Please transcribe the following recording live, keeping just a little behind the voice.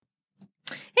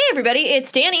everybody,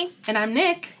 it's Danny. And I'm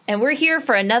Nick. And we're here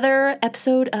for another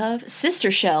episode of Sister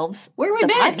Shelves. Where we the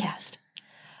been? Podcast.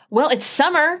 Well, it's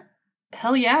summer.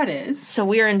 Hell yeah, it is. So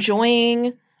we are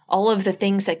enjoying all of the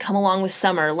things that come along with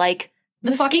summer, like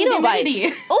the mosquito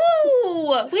bites.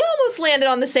 Oh, we almost landed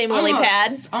on the same lily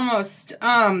pad. Almost.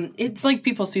 It's like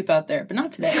people soup out there, but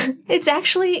not today. It's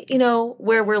actually,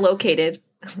 where we're located.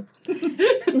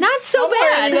 Not so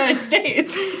bad. In the United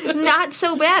States. Not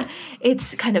so bad.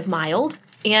 It's kind of mild,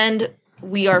 and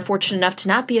we are fortunate enough to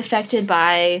not be affected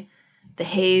by the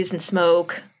haze and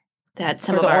smoke that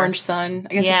some or of the our orange sun.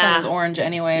 I guess the sun is orange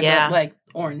anyway, but like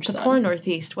orange the sun. poor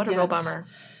Northeast. What a real bummer.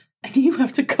 And you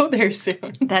have to go there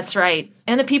soon. That's right.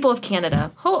 And the people of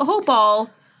Canada. Hope all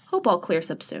clears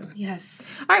up soon. Yes.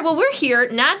 All right, well, we're here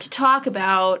not to talk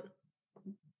about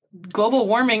global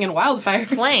warming and wildfires.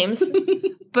 Flames,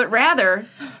 but rather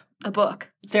a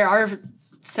book. There are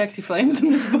sexy flames in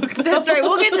this book, though. That's right.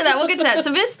 We'll get to that.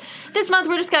 So this month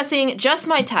we're discussing Just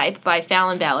My Type by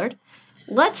Fallon Ballard.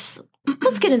 Let's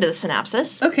get into the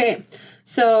synopsis. Okay.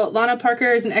 So Lana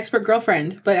Parker is an expert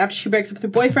girlfriend, but after she breaks up with her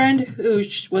boyfriend, who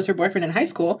was her boyfriend in high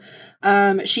school,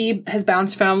 she has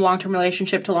bounced from long-term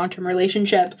relationship to long-term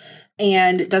relationship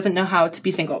and doesn't know how to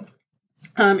be single.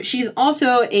 She's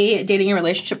also a dating and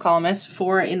relationship columnist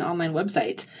for an online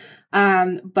website.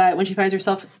 But when she finds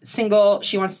herself single,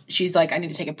 she's like, I need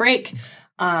to take a break.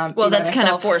 Well, that's kind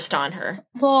of forced on her.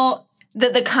 Well,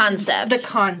 the concept. The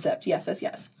concept,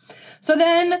 yes. So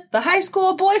then the high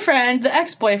school boyfriend, the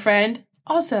ex-boyfriend,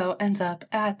 also ends up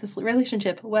at this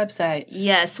relationship website.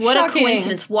 Yes, what Shocking. A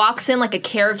coincidence. Walks in like a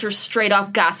character straight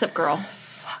off Gossip Girl.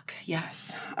 Fuck,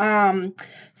 yes.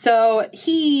 So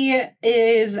he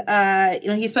is,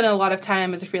 he spent a lot of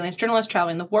time as a freelance journalist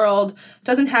traveling the world,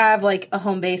 doesn't have like a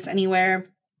home base anywhere.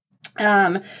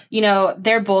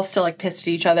 They're both still like pissed at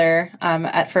each other.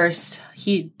 At first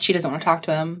she doesn't want to talk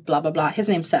to him, blah, blah, blah. His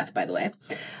name's Seth, by the way.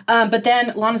 But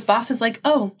then Lana's boss is like,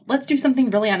 oh, let's do something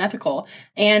really unethical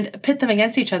and pit them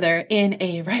against each other in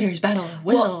a writer's battle of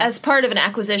wills. Well, as part of an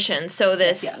acquisition. So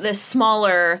this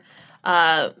smaller,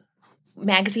 online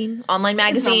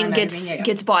magazine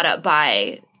gets bought up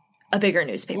by a bigger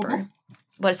newspaper. Mm-hmm.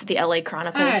 What is it, the LA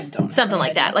Chronicles? Something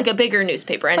like that, like a bigger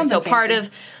newspaper. And so part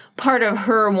of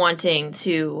her wanting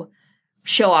to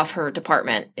show off her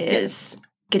department is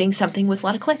getting something with a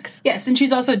lot of clicks. Yes, and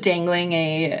she's also dangling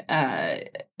a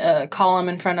column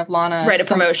in front of Lana. Right, a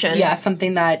promotion. Yeah,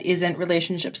 something that isn't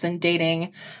relationships and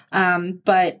dating.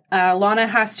 But Lana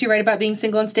has to write about being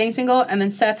single and staying single, and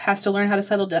then Seth has to learn how to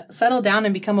settle down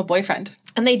and become a boyfriend.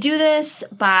 And they do this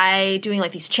by doing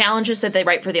like these challenges that they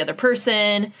write for the other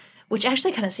person, which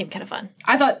actually kind of seemed kind of fun.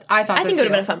 I think it would have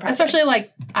been a fun project. Especially,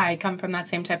 like, I come from that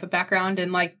same type of background,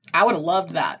 and, like, I would have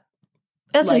loved that.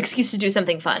 That's an excuse to do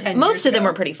something fun. Most of them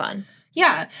were pretty fun.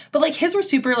 Yeah. But, like, his were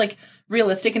super, like,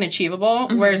 realistic and achievable,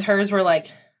 whereas hers were, like...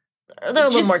 They're a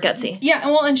little more gutsy. Yeah,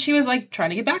 well, and she was, like, trying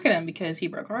to get back at him because he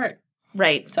broke her heart.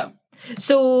 Right.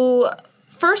 So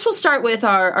first we'll start with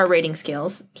our rating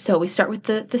scales. So we start with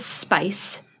the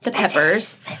spice, the peppers.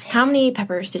 Spicy. How many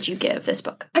peppers did you give this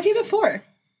book? I gave it 4.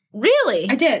 Really?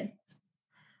 I did.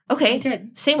 Okay. I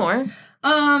did. Say more.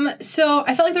 So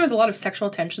I felt like there was a lot of sexual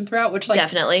tension throughout, which, like,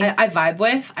 definitely I vibe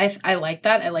with. I like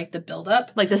that. I like the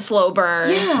build-up. Like the slow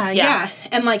burn. Yeah.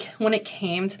 And, like, when it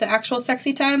came to the actual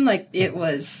sexy time, like, it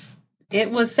was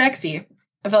sexy.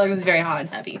 I felt like it was very hot and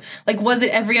heavy. Like, was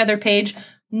it every other page?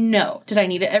 No. Did I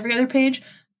need it every other page?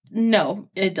 No.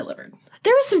 It delivered.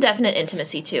 There was some definite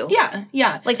intimacy, too.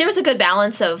 Yeah. Like, there was a good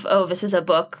balance of, this is a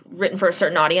book written for a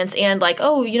certain audience, and, like,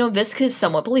 Visk is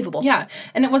somewhat believable. Yeah.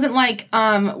 And it wasn't like,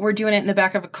 we're doing it in the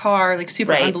back of a car, like,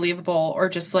 super unbelievable, or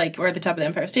just, like, we're at the top of the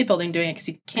Empire State Building doing it because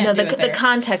you can't do it there. The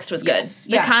context was good. Yes.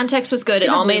 The context was good.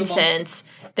 Super it all made believable. sense.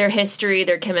 Their history,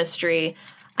 their chemistry.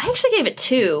 I actually gave it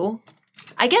 2.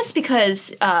 I guess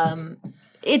because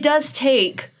it does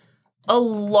take a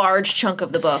large chunk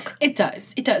of the book. It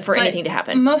does. For anything to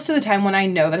happen. Most of the time when I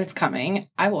know that it's coming,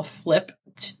 I will flip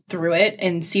through it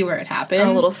and see where it happens.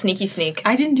 A little sneaky sneak.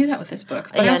 I didn't do that with this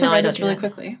book. But I also read this really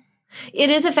quickly.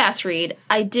 It is a fast read.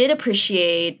 I did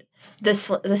appreciate the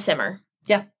simmer.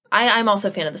 Yeah. I'm also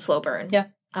a fan of the slow burn. Yeah.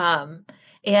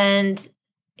 And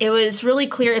it was really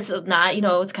clear. It's not,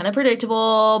 it's kind of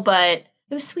predictable, but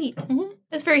it was sweet. Mm-hmm.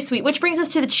 It was very sweet, which brings us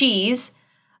to the cheese.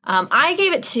 I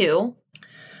gave it 2.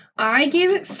 I gave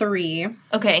it 3.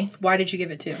 Okay. Why did you give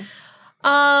it 2?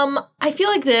 I feel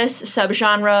like this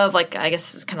subgenre of, like, I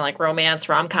guess it's kind of like romance,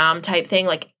 rom-com type thing,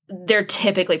 like, they're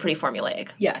typically pretty formulaic.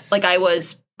 Yes. Like,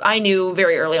 I knew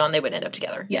very early on they would end up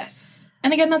together. Yes.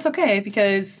 And again, that's okay,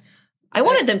 because... I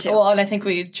wanted them to. Well, and I think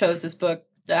we chose this book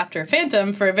after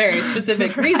Phantom for a very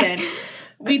specific reason.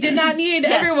 We did not need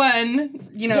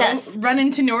everyone,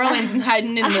 running to New Orleans and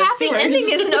hiding in the sewers. A happy ending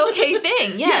is an okay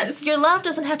thing. Yes. Your love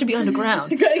doesn't have to be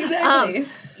underground. Exactly.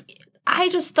 I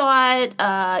just thought,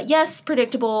 yes,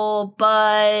 predictable,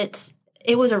 but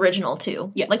it was original,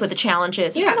 too. Yes. Like, with the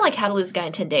challenges. It's kind of like How to Lose a Guy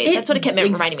in 10 Days. That's what it kept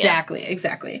reminding me of.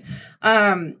 Exactly.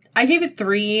 I gave it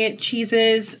 3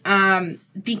 cheeses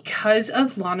because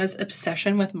of Lana's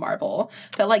obsession with Marvel.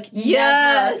 That,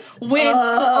 never went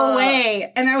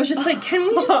away. And I was just like, can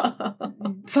we just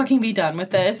fucking be done with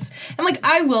this? And,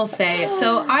 I will say,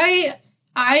 so I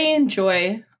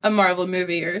enjoy a Marvel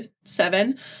movie or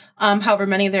 7. However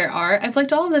many there are. I've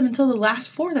liked all of them until the last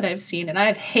 4 that I've seen, and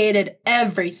I've hated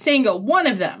every single one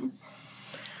of them.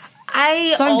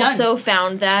 I also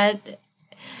found that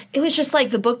it was just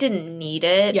the book didn't need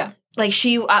it. Yeah.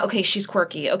 She's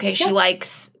quirky. Okay, she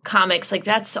likes comics.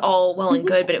 That's all well and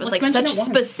good, but it was such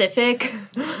specific,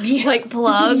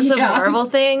 plugs of Marvel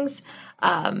things.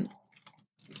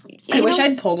 I wish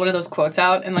I'd pulled one of those quotes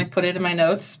out and put it in my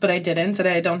notes, but I didn't, and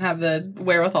I don't have the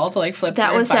wherewithal to flip.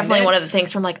 That was definitely one of the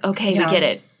things from okay, we get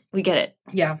it. We get it.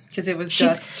 Yeah, because it was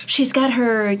she's got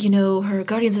her, her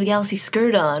Guardians of the Galaxy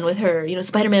skirt on with her,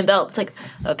 Spider-Man belt. It's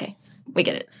okay, we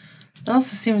get it. It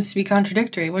also seems to be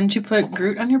contradictory. Wouldn't you put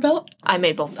Groot on your belt? I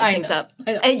made both those things up.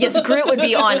 Yes, Groot would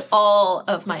be on all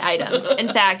of my items. In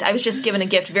fact, I was just given a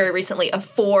gift very recently of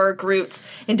 4 Groots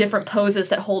in different poses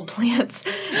that hold plants.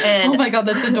 And oh my god,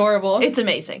 that's adorable. It's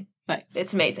amazing. Nice.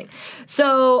 It's amazing.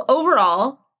 So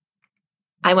overall,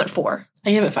 I went 4. I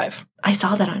gave it 5. I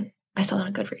saw that on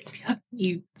Goodreads. Yeah,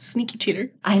 you sneaky cheater.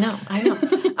 I know.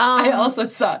 I also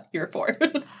saw your 4.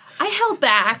 I held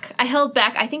back,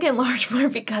 I think in large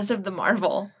part because of the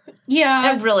Marvel.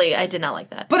 Yeah. I did not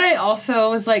like that. But I also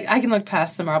was I can look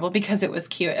past the Marvel because it was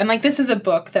cute. And this is a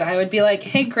book that I would be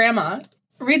hey, Grandma,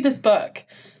 read this book.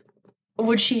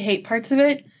 Would she hate parts of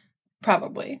it?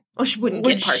 Probably. Well, she wouldn't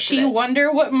get parts of it. Would she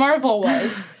wonder what Marvel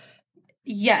was?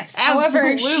 Yes.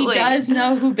 However, she does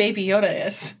know who Baby Yoda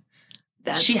is.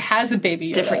 She has a Baby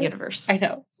Yoda. Different universe. I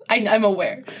know. I'm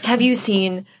aware. Have you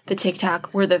seen the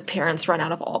TikTok where the parents run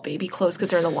out of all baby clothes because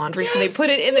they're in the laundry, so they put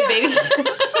it in the baby...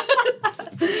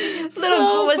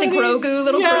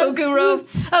 Grogu robe?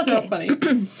 Okay. So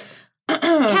funny.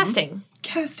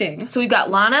 Casting. So we've got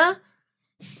Lana,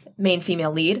 main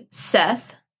female lead,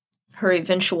 Seth, her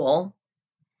eventual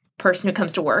person who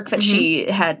comes to work that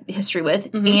she had history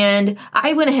with, and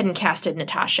I went ahead and casted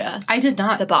Natasha. I did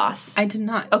not. The boss. I did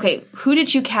not. Okay, who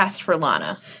did you cast for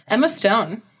Lana? Emma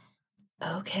Stone.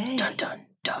 Okay. Dun, dun,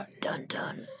 dun. Dun,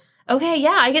 dun. Okay,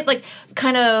 yeah, I get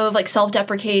kind of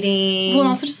self-deprecating. Well, and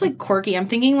also just quirky. I'm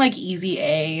thinking Easy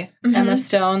A, Emma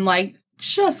Stone,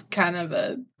 just kind of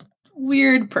a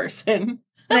weird person.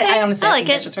 Okay, I honestly think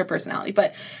that's just her personality.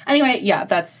 But anyway, yeah,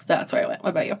 that's where I went.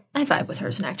 What about you? I vibe with her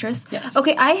as an actress. Yes.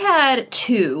 Okay, I had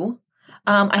 2.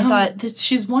 I thought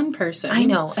she's one person. I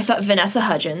know. I thought Vanessa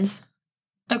Hudgens.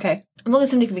 Okay. I'm looking at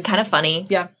somebody who can be kind of funny.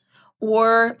 Yeah.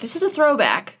 Or this is a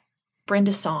throwback.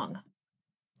 Brenda Song.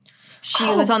 She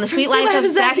was on The Sweet Life of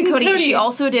Zack and Cody. She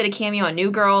also did a cameo on New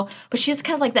Girl, but she's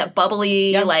kind of that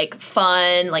bubbly,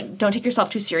 fun, don't take yourself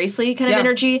too seriously kind of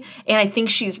energy. And I think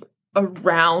she's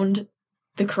around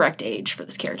the correct age for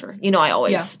this character. I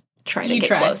always try to get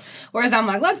close. Whereas I'm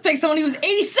let's pick someone who's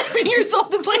 87 years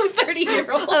old to play a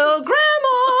 30-year-old. Oh,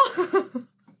 Grandma!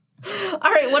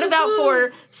 All right, what about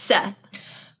for Seth?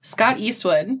 Scott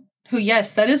Eastwood, who,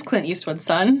 yes, that is Clint Eastwood's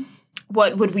son.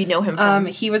 What would we know him from?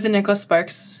 He was in Nicholas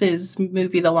Sparks'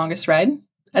 movie The Longest Ride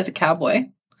as a cowboy.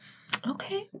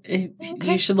 Okay.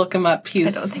 You should look him up. He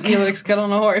looks good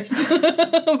on a horse.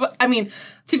 But,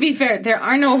 to be fair, there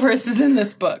are no horses in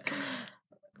this book.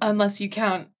 Unless you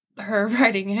count her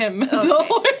riding him as a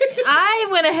horse. I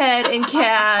went ahead and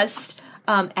cast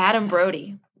Adam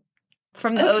Brody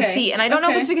from the OC. And I don't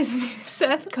know if it's because his name is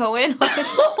Seth Cohen.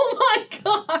 Oh my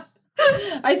god.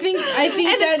 I think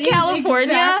that is California.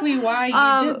 Exactly why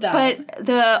you did that. But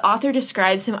the author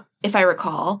describes him, if I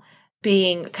recall,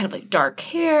 being kind of dark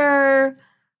hair,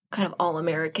 kind of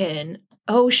all-American.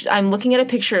 Oh, I'm looking at a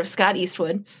picture of Scott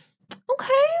Eastwood.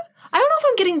 Okay. I don't know if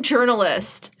I'm getting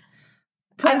journalist.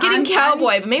 I'm getting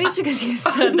cowboy, but maybe it's because you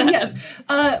said that. Yes.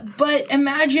 But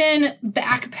imagine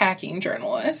backpacking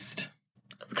journalist.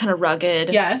 Kind of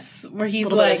rugged. Yes. Where he's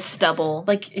bit of stubble.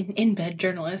 In bed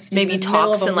journalist. Maybe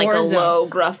talks in a low,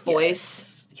 gruff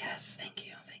voice. Yes. Thank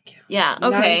you. Yeah,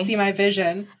 okay. Now you see my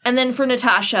vision. And then for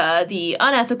Natasha, the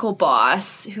unethical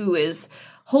boss who is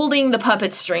holding the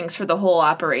puppet strings for the whole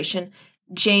operation,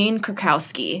 Jane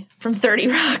Krakowski from 30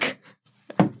 Rock.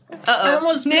 I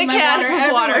almost spit my water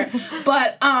everywhere.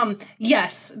 But,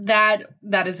 yes, that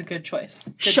is a good choice.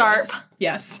 Sharp.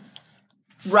 Yes.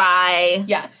 Wry.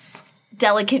 Yes.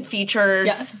 Delicate features.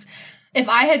 Yes. If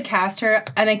I had cast her,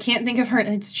 and I can't think of her,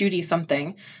 it's Judy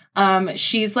something.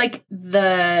 She's like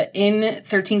in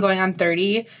 13 Going on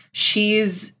 30,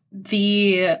 she's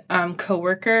the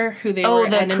coworker who they were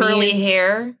enemies. Oh, the curly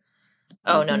hair?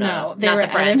 Oh, no. They were the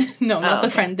friend. Not the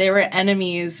friend. They were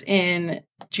enemies in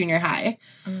junior high.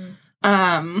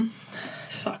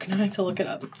 Fuck, now I have to look it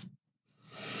up.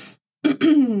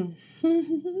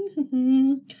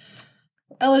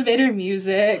 Elevator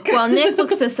music. While Nick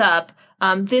looks this up,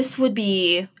 this would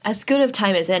be as good of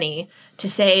time as any to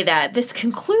say that this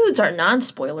concludes our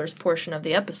non-spoilers portion of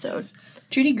the episode.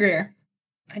 Judy Greer.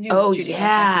 I knew it was Judy something.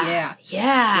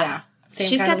 Yeah.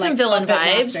 She's got some villain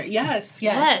vibes. Master.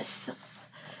 Yes.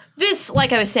 This,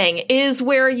 like I was saying, is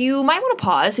where you might want to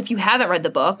pause if you haven't read the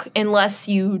book, unless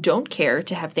you don't care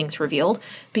to have things revealed,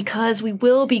 because we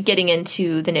will be getting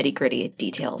into the nitty-gritty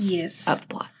details of the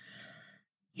plot.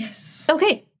 Yes.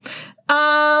 Okay.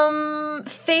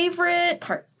 Favorite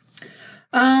part?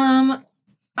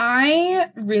 I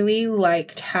really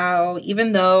liked how,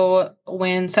 even though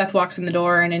when Seth walks in the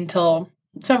door and until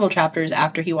several chapters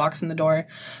after he walks in the door,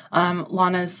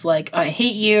 Lana's like, I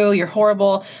hate you, you're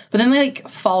horrible. But then they like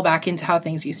fall back into how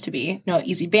things used to be.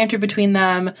 Easy banter between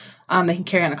them. They can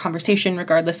carry on a conversation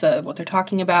regardless of what they're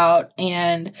talking about.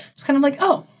 And it's kind of like,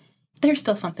 oh, there's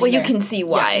still something there. You can see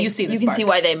why. Yeah, you see the spark. You can see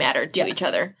why they mattered to each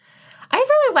other. I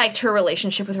really liked her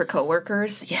relationship with her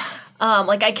coworkers. Yeah.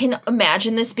 I can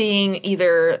imagine this being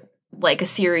either like a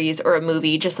series or a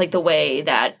movie, just like the way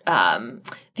that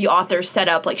the author set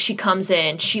up. Like, she comes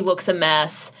in, she looks a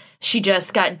mess. She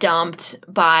just got dumped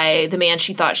by the man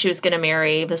she thought she was going to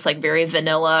marry, this like very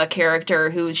vanilla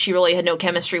character who she really had no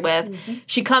chemistry with. Mm-hmm.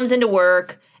 She comes into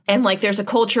work, and like there's a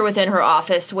culture within her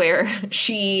office where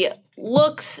she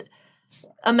looks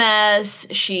a mess.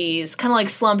 She's kind of like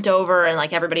slumped over, and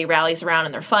like everybody rallies around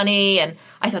and they're funny. And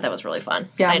I thought that was really fun.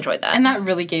 Yeah. I enjoyed that. And that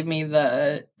really gave me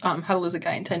the How to Lose a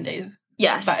Guy in 10 Days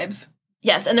vibes.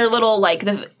 Yes. And they're little, like,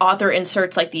 the author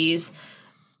inserts like these,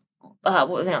 what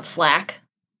was it on Slack?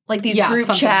 Like these group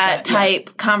chat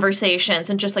type conversations,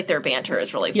 and just like their banter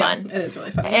is really fun. Yeah, it is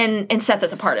really fun. And Seth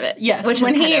is a part of it. Yes. Which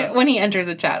when he enters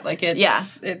a chat, like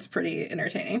it's pretty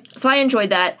entertaining. So I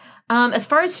enjoyed that. As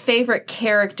far as favorite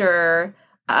character,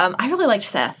 I really liked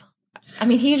Seth. I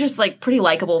mean, he's just, like, pretty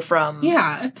likable from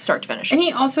start to finish. And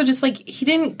he also just, like, he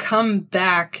didn't come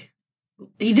back.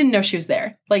 He didn't know she was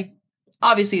there. Like,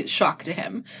 obviously it's shock to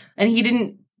him. And he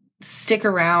didn't stick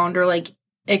around or, like,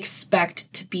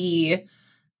 expect to be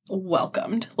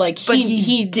welcomed. Like, but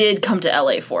he did come to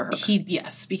LA for her.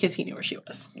 Yes, because he knew where she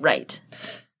was. Right.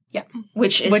 Yeah.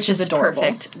 Which is adorable.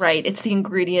 Perfect. Right. It's the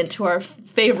ingredient to our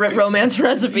favorite romance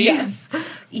recipe. Yes.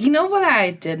 You know what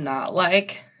I did not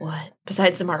like? What?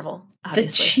 Besides the Marvel, obviously.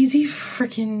 The cheesy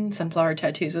freaking sunflower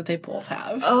tattoos that they both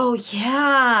have. Oh,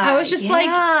 yeah. I was just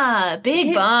like...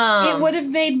 big bum. It would have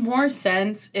made more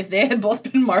sense if they had both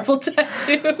been Marvel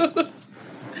tattoos.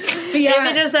 But yeah.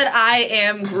 If it just said, I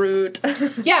am Groot.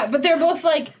 Yeah, but they're both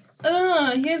like,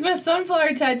 here's my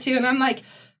sunflower tattoo. And I'm like...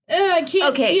 I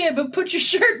can't see it, but put your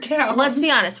shirt down. Let's be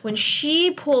honest. When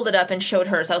she pulled it up and showed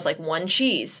hers, I was like, one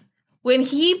cheese. When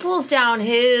he pulls down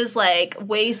his, like,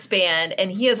 waistband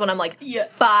and he has one, I'm like,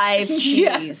 5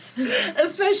 cheese. Yeah.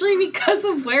 Especially because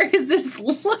of where is this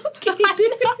located?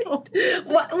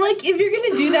 Like, if you're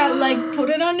going to do that, like, put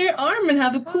it on your arm and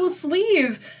have a cool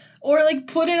sleeve. Or, like,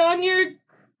 put it on your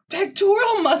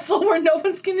pectoral muscle where no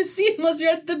one's going to see it unless you're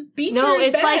at the beach or in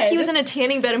it's bed. Like he was in a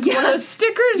tanning bed and put one of those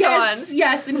stickers on.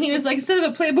 Yes, and he was like, instead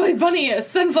of a Playboy bunny, a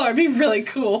sunflower would be really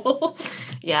cool.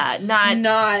 Yeah,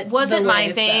 not wasn't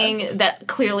my thing. That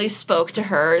clearly spoke to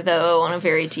her, though, on a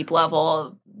very deep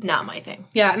level. Not my thing.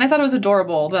 Yeah, and I thought it was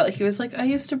adorable that he was like, I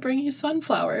used to bring you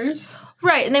sunflowers.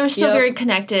 Right, and they were still very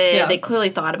connected. Yeah. They clearly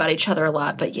thought about each other a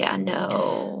lot, but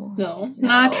No,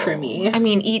 not for me. I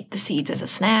mean, eat the seeds as a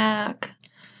snack.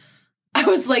 I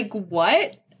was like,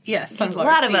 what? Yes, sunflower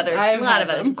seeds. A lot of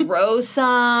them. Grow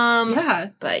some. Yeah.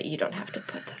 But you don't have to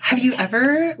put them. Have you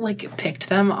ever, like, picked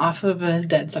them off of a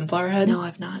dead sunflower head? No,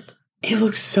 I've not. It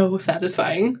looks so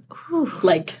satisfying. Ooh.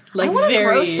 Like I want to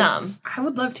grow some. I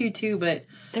would love to, too, but...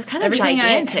 They're kind of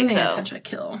gigantic, everything though. I touch, I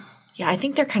kill. Yeah, I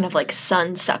think they're kind of like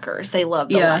sun suckers. They love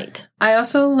the light. I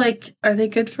also, like, are they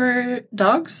good for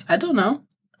dogs? I don't know.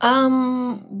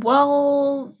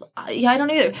 Well, yeah, I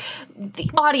don't either. The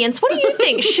audience, what do you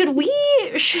think? Should we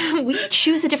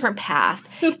choose a different path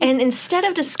and instead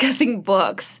of discussing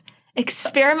books,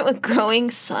 experiment with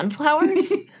growing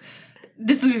sunflowers?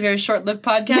 This would be a very short-lived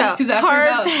podcast because after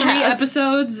about 3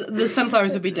 episodes, the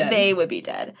sunflowers would be dead. They would be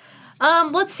dead.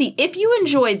 Let's see. If you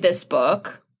enjoyed this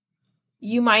book,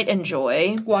 you might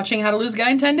enjoy. Watching How to Lose a Guy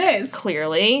in 10 Days.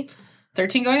 Clearly.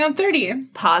 13 going on 30.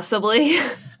 Possibly.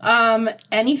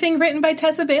 Anything written by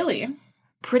Tessa Bailey.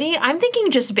 I'm thinking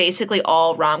just basically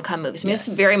all rom-com movies. I mean, This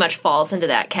very much falls into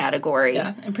that category.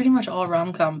 Yeah, and pretty much all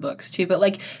rom-com books, too. But,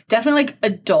 like, definitely, like,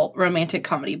 adult romantic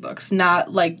comedy books,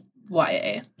 not, like,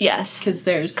 YA. Yes. Because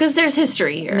there's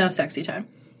history here. No sexy time.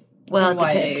 Well,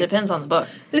 it depends on the book.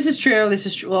 This is true.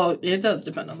 Well, it does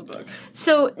depend on the book.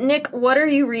 So, Nick, what are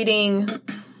you reading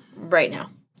right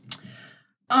now?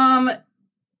 I'm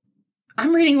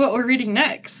reading what we're reading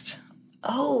next.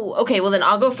 Oh, okay. Well, then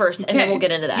I'll go first, and then we'll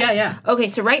get into that. Yeah. Okay,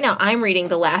 so right now I'm reading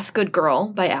The Last Good Girl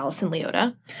by Alison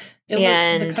Leota.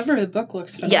 The cover of the book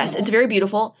looks phenomenal. Yes, it's very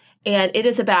beautiful. And it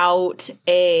is about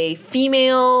a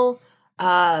female,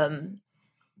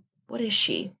 what is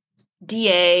she?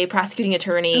 DA, prosecuting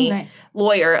attorney,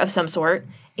 lawyer of some sort.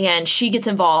 And she gets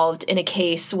involved in a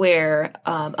case where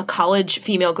a college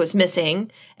female goes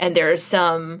missing, and there's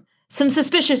some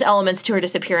suspicious elements to her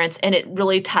disappearance, and it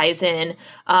really ties in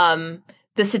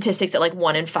the statistics that like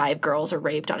 1 in 5 girls are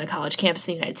raped on a college campus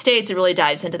in the United States. It really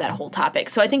dives into that whole topic.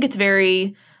 So I think it's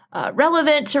very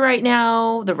relevant to right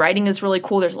now. The writing is really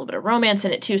cool. There's a little bit of romance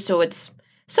in it too. So it's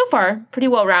so far pretty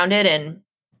well-rounded and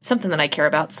something that I care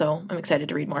about. So I'm excited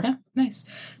to read more. Yeah, nice.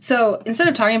 So instead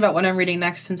of talking about what I'm reading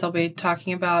next, since I'll be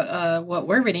talking about what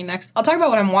we're reading next, I'll talk about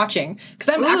what I'm watching.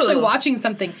 Because I'm actually watching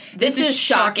something. This is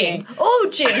shocking. Oh,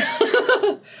 jinx.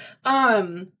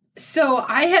 So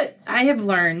I have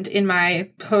learned in my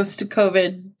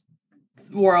post-COVID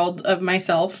world of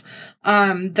myself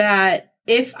that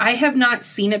if I have not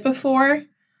seen it before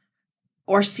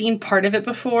or seen part of it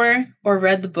before or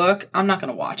read the book, I'm not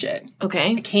going to watch it.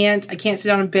 Okay. I can't sit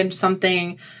down and binge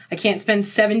something. I can't spend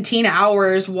 17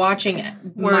 hours watching it.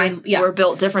 We're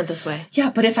built different this way.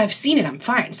 Yeah, but if I've seen it, I'm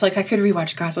fine. So, like, I could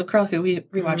rewatch Gossip Girl. I could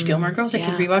rewatch Gilmore Girls. I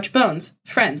could rewatch Bones,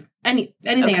 Friends,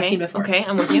 anything I've seen before. Okay,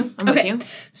 I'm with you. With you.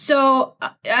 So,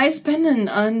 I spend an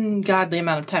ungodly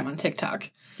amount of time on TikTok.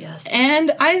 Yes.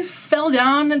 And I fell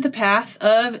down the path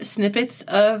of snippets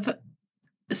of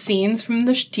scenes from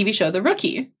the TV show The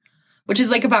Rookie, which is,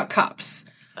 like, about cops.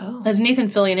 Oh. Has Nathan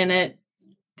Fillion in it.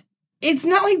 It's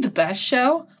not, like, the best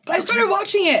show, but I started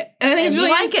watching it. And I think it's really...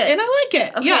 like it. And I like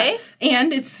it. Okay. Yeah.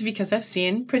 And it's because I've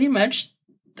seen pretty much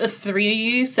a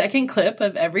 3-second clip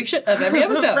of every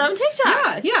episode. From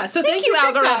TikTok. Yeah. So thank you,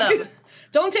 TikTok. algorithm.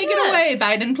 Don't take it away,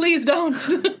 Biden. Please don't.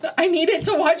 I need it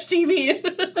to watch TV.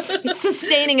 It's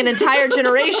sustaining an entire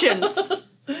generation.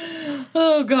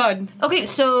 Oh, God. Okay,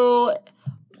 so...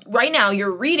 right now,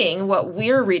 you're reading what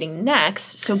we're reading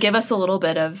next, so give us a little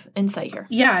bit of insight here.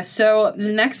 Yeah, so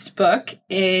the next book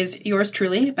is Yours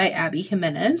Truly by Abby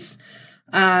Jimenez.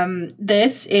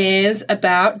 This is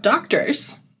about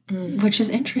doctors, which is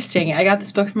interesting. I got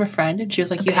this book from a friend, and she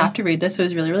was like, you have to read this. It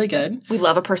was really, really good. We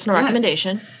love a personal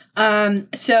recommendation.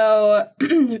 So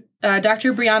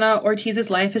Dr. Brianna Ortiz's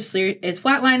life is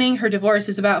flatlining. Her divorce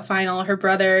is about final. Her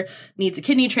brother needs a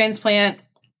kidney transplant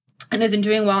and isn't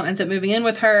doing well and ends up moving in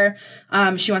with her.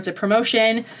 She wants a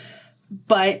promotion,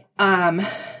 but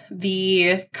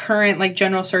the current like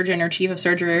general surgeon or chief of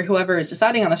surgery or whoever is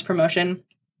deciding on this promotion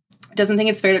doesn't think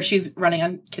it's fair that she's running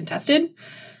uncontested.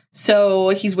 So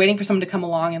he's waiting for someone to come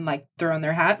along and like throw in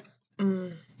their hat.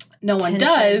 No one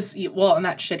does. Well, and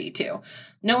that's shitty too.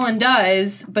 No one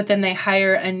does, but then they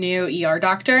hire a new ER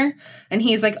doctor, and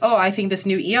he's like, oh, I think this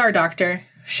new ER doctor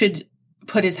should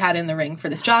put his hat in the ring for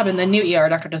this job, and the new ER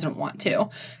doctor doesn't want to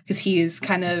because he's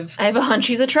kind of... I have a hunch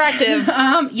he's attractive.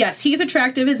 Yes, he's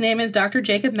attractive. His name is Dr.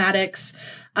 Jacob Maddox.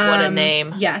 What a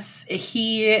name. Yes.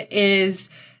 He is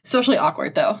socially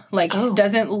awkward, though. Like,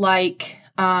 doesn't like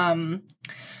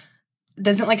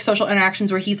social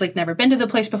interactions where he's like never been to the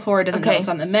place before, doesn't know what's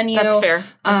on the menu. That's fair.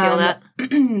 I feel that.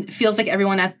 Feels like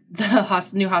everyone at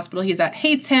the new hospital he's at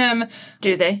hates him.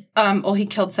 Do they? Well, he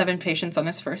killed 7 patients on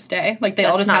his first day. Like they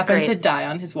all just happened to die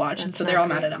on his watch, and so they're all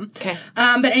mad at him. Okay.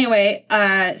 But anyway,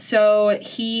 so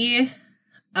he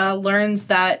learns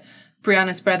that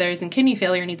Brianna's brother is in kidney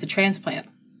failure, needs a transplant.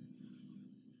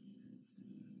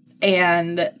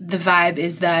 And the vibe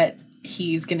is that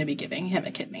he's going to be giving him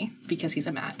a kidney because he's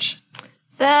a match.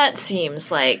 That seems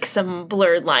like some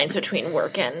blurred lines between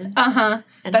work and That's home.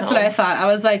 What I thought. I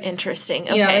was like... Interesting.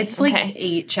 Okay. You know, it's like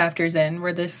 8 chapters in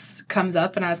where this comes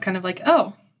up, and I was kind of like,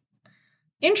 oh,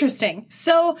 interesting.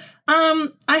 So, I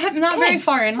have not very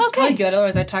far in. It's probably good,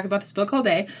 otherwise I'd talk about this book all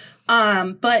day.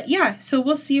 But yeah, so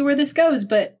we'll see where this goes,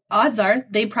 but odds are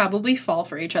they probably fall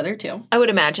for each other, too. I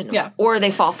would imagine. Yeah. Or they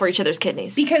fall for each other's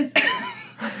kidneys. Because...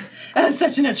 That's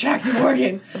such an attractive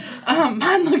organ.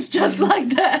 Mine looks just like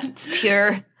that. It's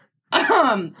pure.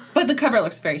 But the cover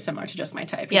looks very similar to Just My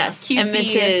Type. Yes, and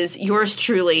Mrs. Yours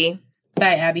Truly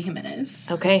by Abby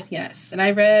Jimenez. Okay. Yes, and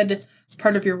I read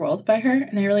Part of Your World by her,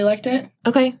 and I really liked it.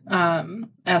 Okay. I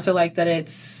also like that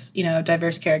it's,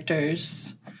 diverse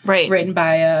characters. Right. Written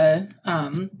by a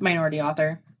minority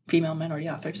author, female minority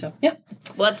author. So, yeah.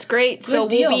 Well, that's great. Good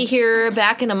deal. We'll be here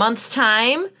back in a month's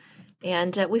time,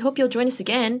 and we hope you'll join us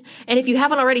again. And if you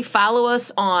haven't already, follow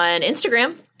us on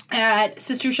Instagram. At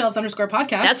sistershelves_podcast.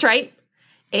 That's right.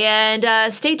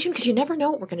 And stay tuned, because you never know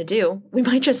what we're going to do. We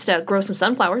might just grow some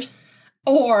sunflowers.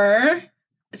 Or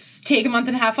take a month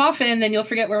and a half off, and then you'll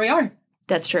forget where we are.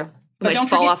 That's true. We might just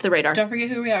fall off the radar. Don't forget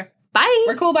who we are. Bye.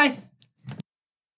 We're cool. Bye.